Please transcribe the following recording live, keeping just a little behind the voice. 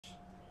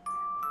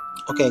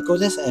Okay, good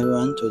day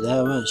everyone. Today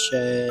I want to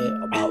share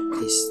about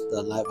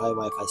the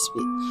Wi-Fi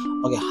speed.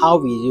 Okay, how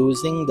we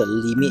using the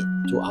limit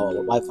to our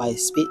Wi-Fi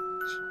speed.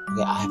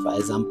 Okay, I have an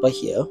example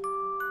here.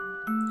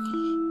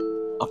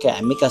 Okay, I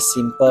make a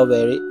simple,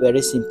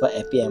 very simple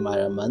AP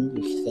environment.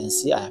 You can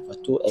see I have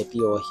two AP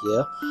over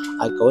here.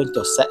 I'm going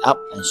to set up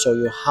and show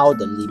you how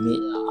the limit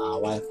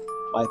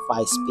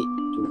Wi-Fi speed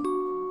to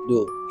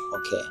do.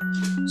 Okay,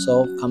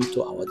 so come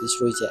to our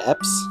Ruijie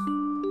Apps.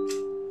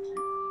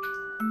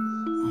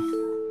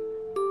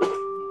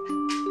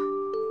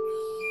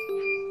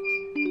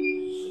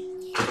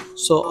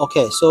 So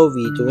okay, so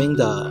we doing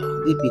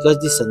because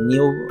this is a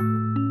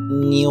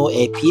new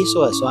AP,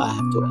 so that's why I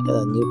have to add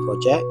a new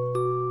project.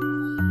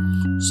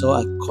 So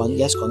I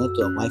just connect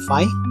to a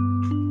Wi-Fi.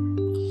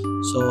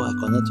 So I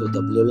connect to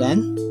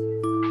WLAN.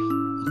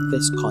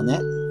 Please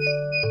connect.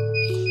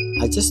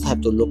 I just have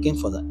to looking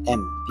for the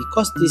M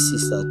because this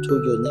is the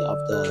 2 unit of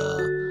the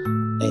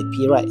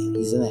AP, right?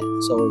 Isn't it?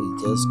 So we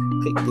just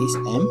click this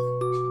M.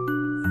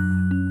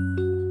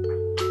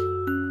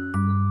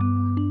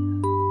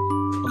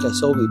 Okay,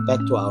 so we back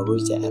to our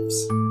Ruijie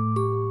Apps.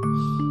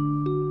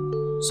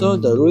 So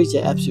the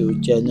Ruijie Apps will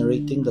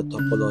generating the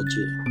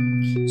topology.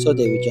 So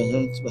they will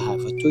generate, we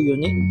have a 2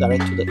 unit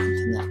direct to the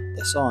internet.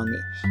 That's all on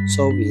it.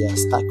 So we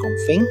start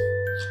config.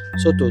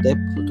 So today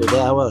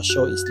I will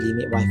show is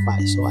limit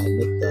Wi-Fi. So I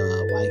make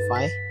the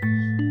Wi-Fi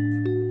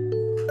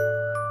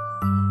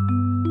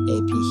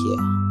AP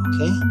here.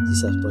 Okay,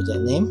 this is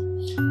project name.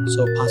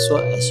 So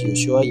password as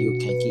usual, you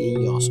can key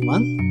in yours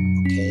one.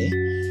 Okay.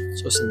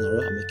 So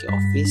scenario, I make it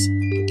office,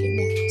 click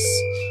next.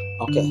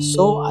 Okay,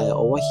 so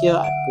over here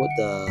I put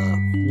the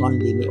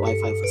non-limit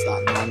Wi-Fi first.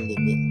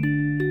 Non-limit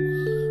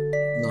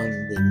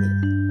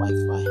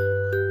Wi-Fi.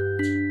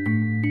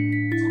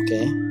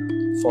 Okay,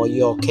 for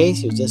your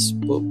case, you just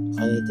put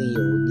anything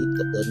you need,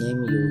 the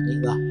name you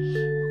need lah.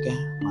 Okay,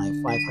 my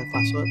Wi-Fi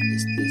password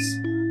is this.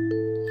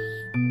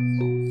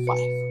 5.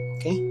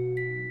 Okay,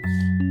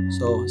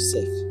 so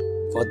save.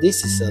 For this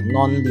is a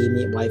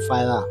non-limit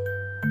Wi-Fi lah.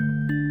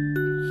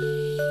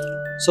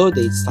 So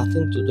they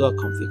starting to do a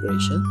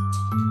configuration.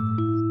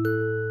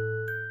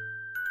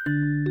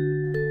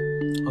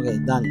 Okay,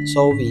 done.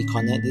 So we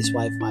connect this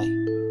Wi-Fi.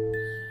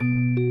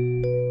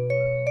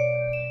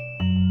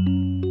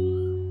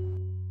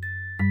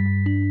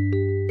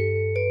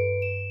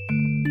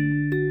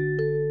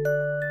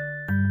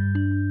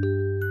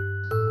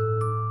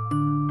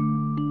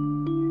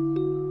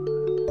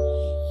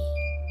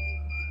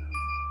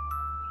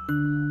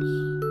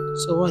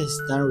 So when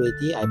it's done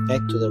ready, I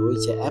back to the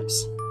Ruijie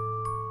Apps.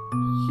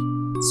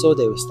 So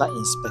they will start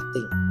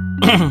inspecting.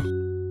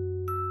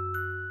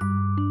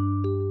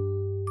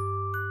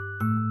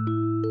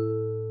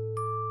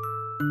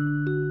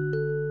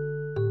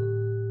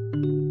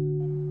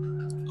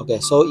 Okay,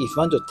 so if you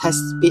want to test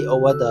speed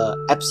over the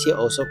apps here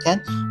also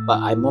can, but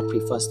I more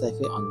prefer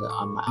testing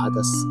on my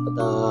other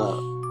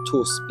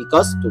tools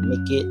because to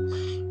make it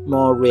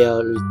more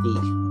reality.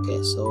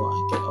 Okay, so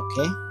I get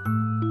okay.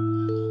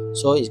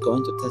 So it's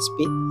going to test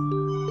speed.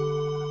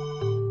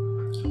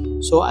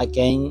 So I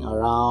gain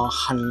around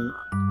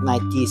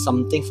 190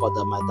 something for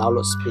my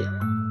download speed.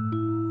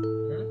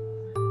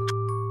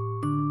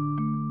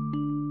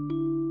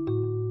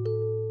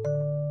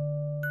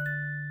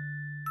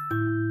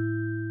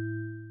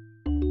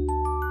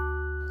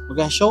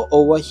 Okay, so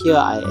over here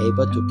I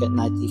able to get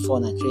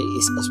 94, 93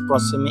 is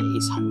approximate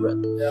is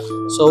 100.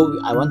 So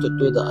I want to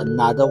do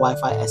another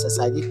Wi-Fi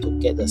SSID to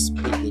get the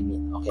speed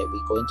limit. Okay,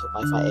 we go into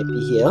Wi-Fi AP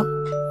here.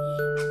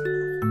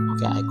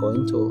 Okay, I'm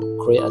going to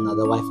create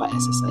another Wi-Fi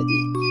SSID.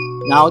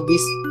 Now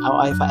this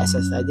Wi-Fi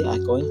SSID I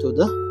going to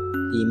the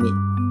limit.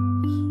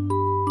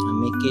 I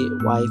make it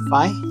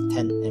Wi-Fi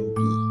 10 MB.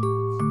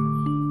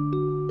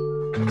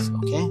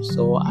 Okay,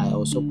 so I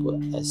also put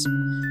as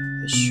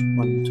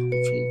H1, 2,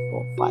 3,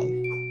 4, 5.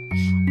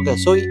 Okay,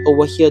 so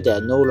over here they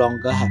no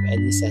longer have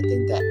any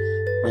setting that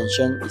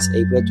mention is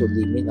able to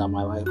limit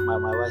my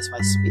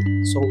Wi-Fi speed.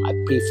 So I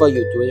prefer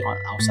you do it on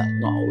outside,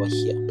 not over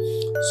here.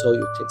 So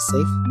you click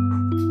save.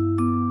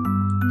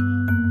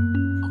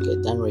 Okay,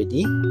 done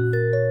ready.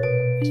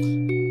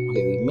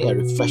 Okay, we make a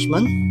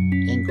refreshment,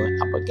 then going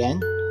up again,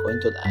 going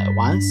to the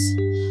advanced.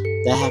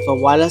 They have a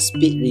wireless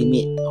speed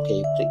limit. Okay,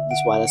 you click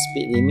this wireless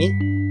speed limit,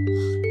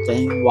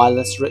 then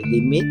wireless rate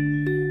limit.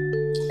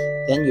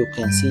 Then you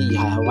can see you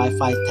have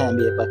Wi-Fi 10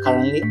 Mbps, but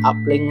currently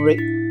uplink rate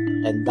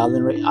and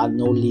downlink rate are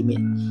no limit.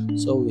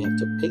 So we have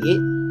to click it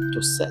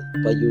to set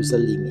per user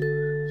limit.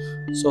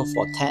 So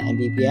for 10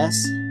 Mbps,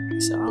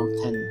 it's around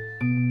 10.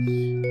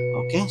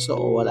 Okay, so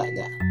over like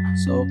that.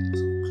 So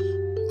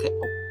click.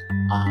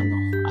 No,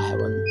 I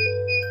haven't.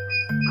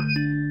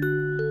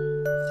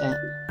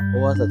 10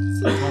 over the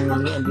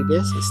 10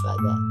 Mbps is like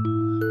that.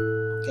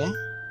 Okay.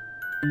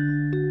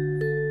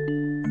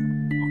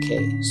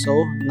 Okay, so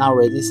now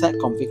ready set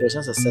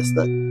configuration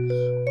successful.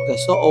 Okay,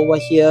 so over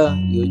here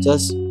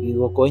we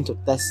were going to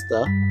test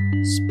the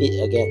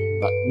speed again,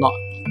 but not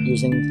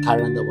using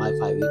current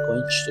Wi-Fi. We're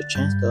going to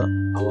change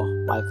our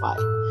Wi-Fi.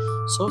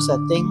 So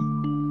setting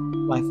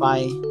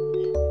Wi-Fi,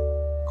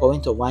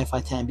 going to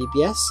Wi-Fi 10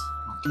 Mbps.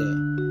 Okay,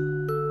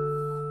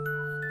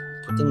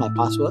 putting my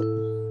password.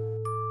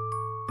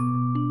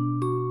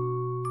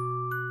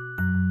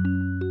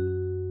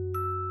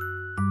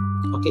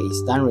 Okay,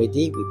 it's done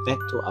already. We back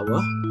to our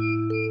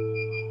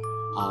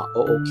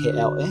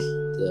OOKLA,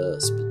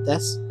 the speed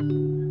test.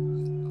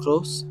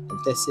 Close and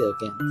test it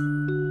again.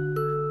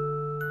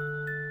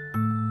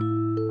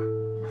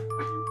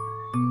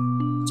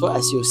 So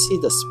as you see,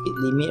 the speed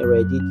limit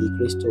already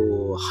decreased to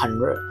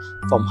 100,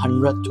 from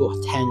 100 to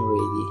 10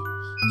 already.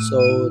 So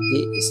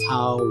this is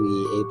how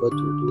we able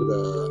to do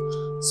the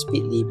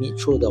speed limit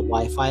through the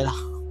Wi-Fi lah.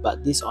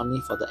 But this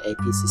only for the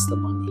AP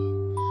system only.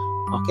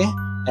 Okay,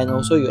 and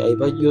also you're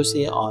able to use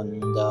it on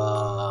the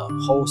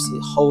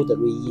whole the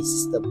Reyee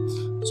system,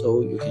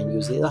 so you can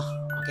use it lah.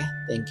 Okay,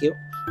 thank you,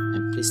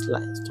 and please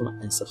like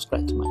and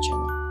subscribe to my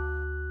channel.